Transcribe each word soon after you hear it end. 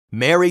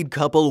Married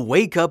couple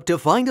wake up to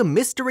find a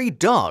mystery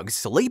dog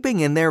sleeping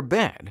in their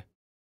bed.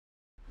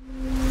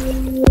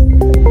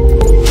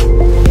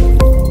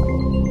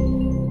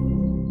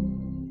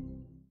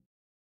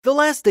 The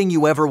last thing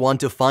you ever want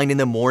to find in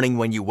the morning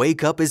when you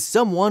wake up is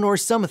someone or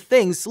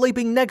something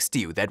sleeping next to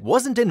you that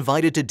wasn't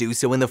invited to do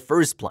so in the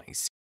first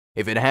place.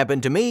 If it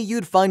happened to me,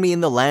 you'd find me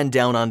in the land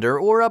down under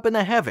or up in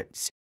the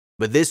heavens.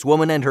 But this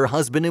woman and her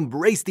husband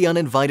embraced the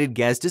uninvited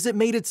guest as it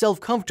made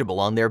itself comfortable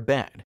on their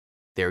bed.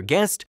 Their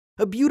guest,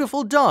 a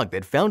beautiful dog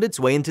that found its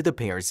way into the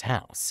pair's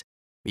house.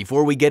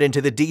 Before we get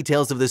into the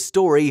details of the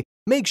story,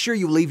 make sure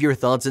you leave your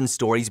thoughts and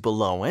stories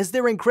below as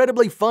they're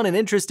incredibly fun and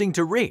interesting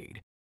to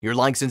read. Your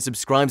likes and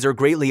subscribes are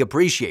greatly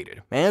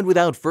appreciated, and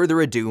without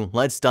further ado,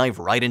 let's dive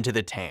right into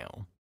the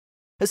tale.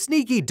 A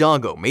sneaky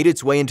doggo made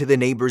its way into the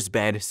neighbor's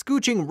bed,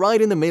 scooching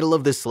right in the middle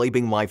of the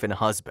sleeping wife and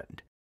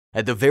husband.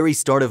 At the very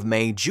start of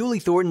May, Julie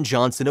Thornton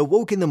Johnson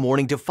awoke in the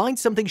morning to find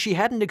something she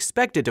hadn't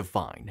expected to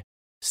find.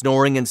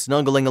 Snoring and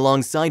snuggling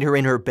alongside her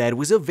in her bed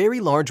was a very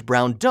large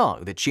brown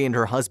dog that she and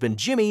her husband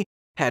Jimmy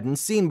hadn't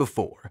seen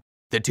before.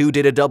 The two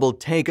did a double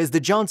take as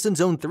the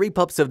Johnsons owned 3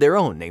 pups of their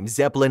own named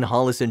Zeppelin,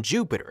 Hollis, and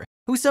Jupiter,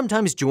 who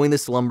sometimes join the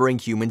slumbering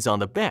humans on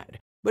the bed,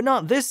 but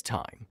not this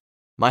time.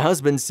 My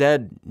husband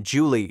said,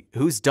 "Julie,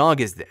 whose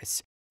dog is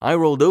this?" I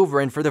rolled over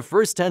and for the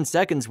first 10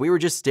 seconds we were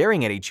just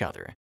staring at each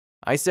other.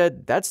 I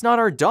said, "That's not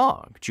our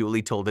dog,"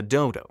 Julie told the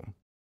dodo.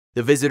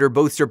 The visitor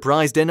both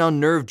surprised and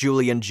unnerved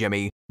Julie and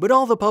Jimmy, but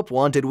all the pup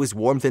wanted was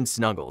warmth and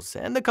snuggles,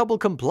 and the couple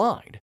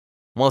complied.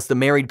 Whilst the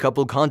married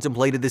couple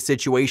contemplated the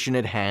situation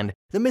at hand,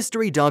 the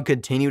mystery dog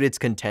continued its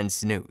content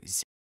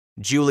snooze.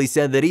 Julie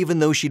said that even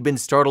though she'd been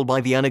startled by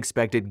the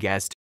unexpected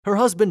guest, her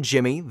husband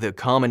Jimmy, the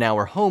calm in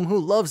our home who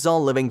loves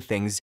all living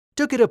things,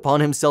 took it upon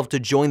himself to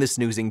join the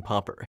snoozing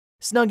pupper,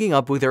 snugging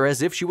up with her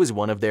as if she was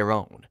one of their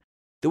own.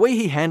 The way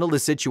he handled the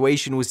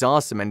situation was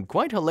awesome and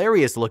quite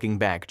hilarious looking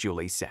back,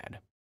 Julie said.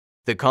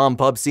 The calm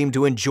pup seemed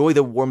to enjoy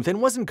the warmth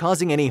and wasn't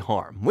causing any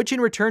harm, which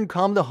in return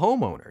calmed the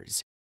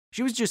homeowners.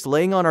 She was just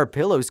laying on our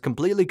pillows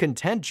completely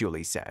content,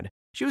 Julie said.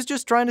 She was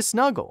just trying to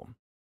snuggle.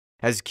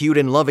 As cute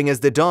and loving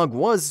as the dog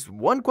was,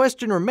 one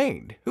question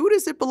remained. Who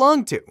does it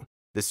belong to?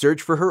 The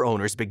search for her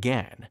owners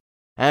began.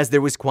 As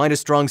there was quite a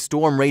strong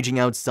storm raging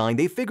outside,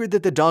 they figured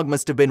that the dog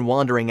must have been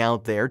wandering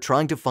out there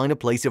trying to find a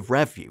place of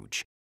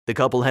refuge. The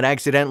couple had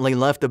accidentally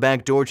left the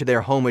back door to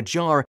their home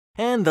ajar,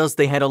 and thus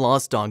they had a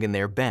lost dog in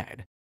their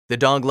bed. The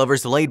dog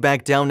lovers laid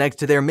back down next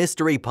to their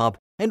mystery pup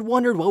and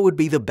wondered what would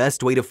be the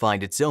best way to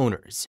find its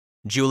owners.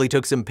 Julie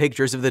took some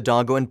pictures of the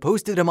doggo and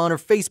posted them on her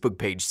Facebook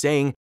page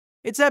saying,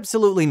 "It's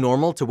absolutely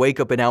normal to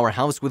wake up in our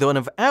house with one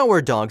of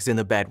our dogs in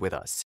the bed with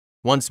us.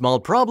 One small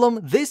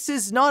problem, this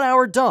is not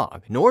our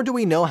dog, nor do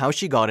we know how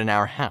she got in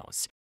our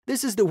house.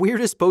 This is the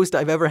weirdest post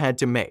I've ever had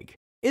to make.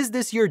 Is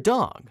this your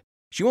dog?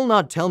 She will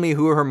not tell me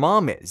who her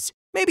mom is.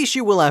 Maybe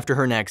she will after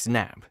her next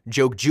nap,"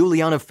 joked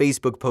Julie on a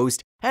Facebook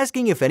post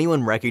asking if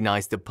anyone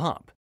recognized the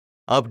pup.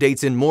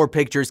 Updates and more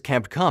pictures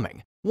kept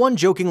coming, one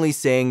jokingly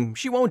saying,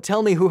 "She won't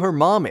tell me who her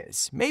mom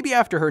is, maybe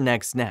after her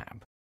next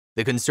nap."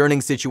 The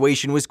concerning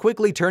situation was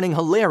quickly turning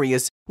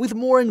hilarious, with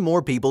more and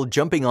more people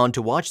jumping on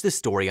to watch the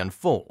story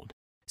unfold.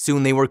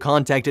 Soon they were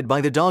contacted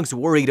by the dog's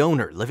worried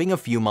owner living a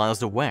few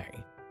miles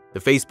away. The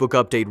Facebook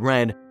update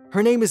read,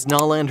 "Her name is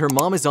Nala and her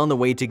mom is on the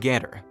way to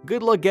get her.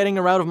 Good luck getting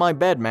her out of my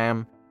bed,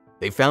 ma'am."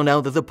 They found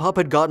out that the pup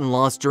had gotten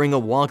lost during a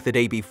walk the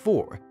day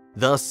before.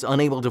 Thus,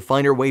 unable to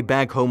find her way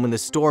back home when the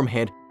storm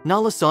hit,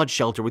 Nala sought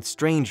shelter with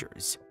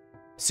strangers.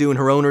 Soon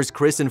her owners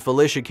Chris and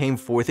Felicia came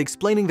forth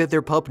explaining that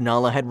their pup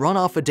Nala had run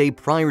off a day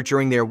prior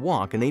during their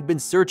walk and they'd been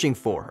searching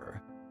for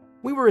her.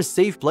 "We were a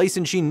safe place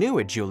and she knew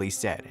it," Julie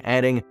said,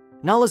 adding,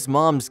 "Nala's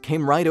moms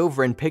came right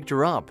over and picked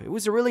her up. It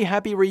was a really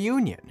happy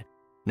reunion.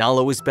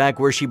 Nala was back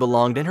where she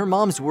belonged and her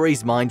mom's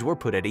worries minds were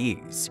put at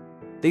ease.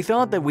 They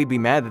thought that we'd be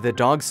mad that the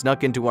dog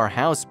snuck into our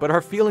house, but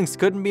our feelings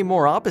couldn't be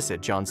more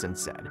opposite," Johnson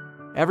said.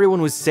 "Everyone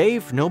was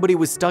safe, nobody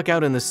was stuck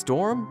out in the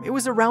storm. It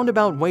was a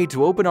roundabout way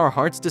to open our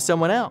hearts to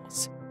someone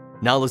else."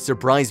 Nala's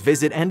surprise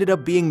visit ended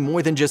up being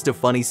more than just a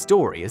funny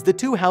story as the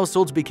two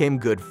households became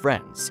good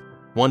friends.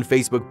 One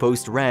Facebook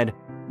post read,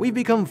 "We've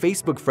become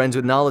Facebook friends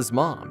with Nala's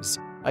moms.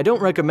 I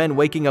don't recommend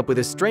waking up with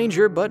a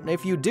stranger, but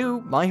if you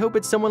do, I hope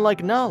it's someone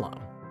like Nala."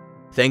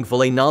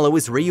 Thankfully, Nala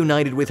was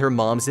reunited with her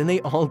moms and they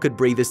all could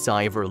breathe a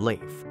sigh of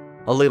relief.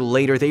 A little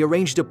later, they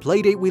arranged a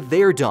playdate with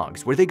their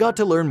dogs where they got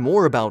to learn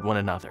more about one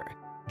another.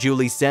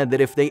 Julie said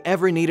that if they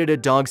ever needed a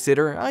dog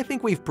sitter, "I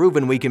think we've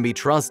proven we can be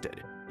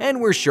trusted,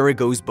 and we're sure it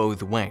goes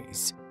both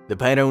ways." The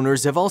pet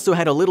owners have also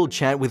had a little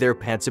chat with their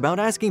pets about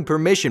asking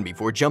permission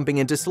before jumping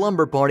into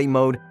slumber party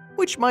mode,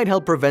 which might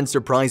help prevent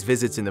surprise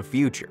visits in the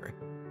future.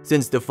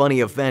 Since the funny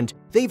event,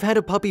 they've had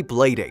a puppy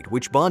playdate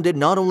which bonded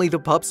not only the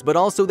pups but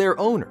also their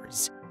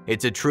owners.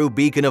 It's a true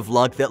beacon of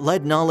luck that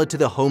led Nala to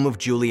the home of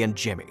Julie and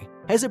Jimmy,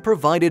 as it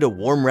provided a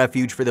warm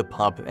refuge for the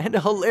pup and a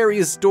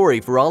hilarious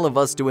story for all of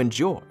us to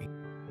enjoy.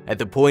 At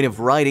the point of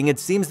writing, it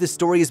seems the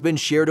story has been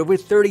shared over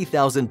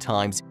 30,000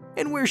 times,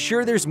 and we're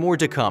sure there's more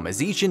to come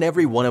as each and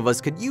every one of us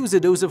could use a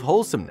dose of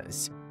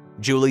wholesomeness.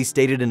 Julie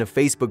stated in a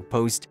Facebook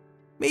post,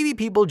 Maybe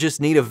people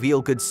just need a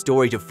feel-good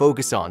story to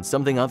focus on,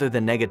 something other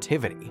than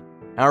negativity.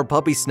 Our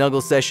puppy snuggle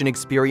session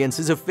experience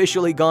has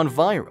officially gone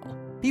viral.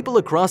 People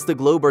across the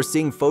globe are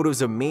seeing photos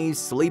of me,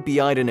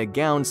 sleepy-eyed in a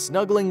gown,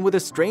 snuggling with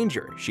a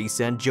stranger, she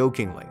said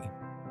jokingly.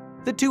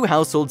 The two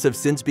households have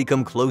since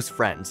become close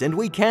friends, and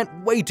we can't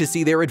wait to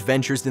see their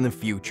adventures in the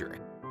future.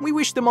 We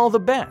wish them all the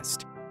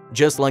best.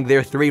 Just like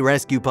their 3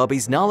 rescue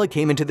puppies, Nala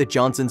came into the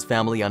Johnsons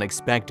family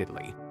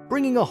unexpectedly,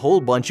 bringing a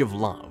whole bunch of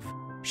love.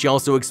 She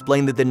also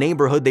explained that the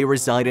neighborhood they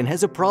reside in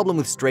has a problem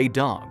with stray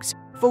dogs,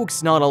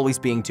 folks not always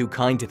being too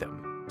kind to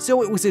them.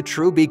 So it was a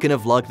true beacon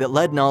of luck that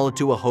led Nala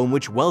to a home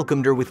which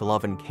welcomed her with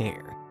love and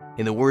care.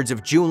 In the words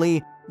of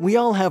Julie, we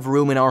all have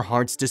room in our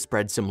hearts to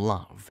spread some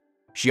love.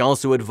 She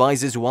also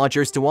advises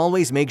watchers to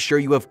always make sure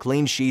you have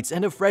clean sheets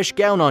and a fresh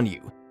gown on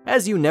you,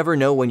 as you never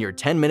know when your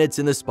 10 minutes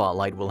in the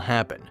spotlight will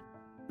happen.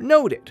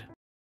 Noted.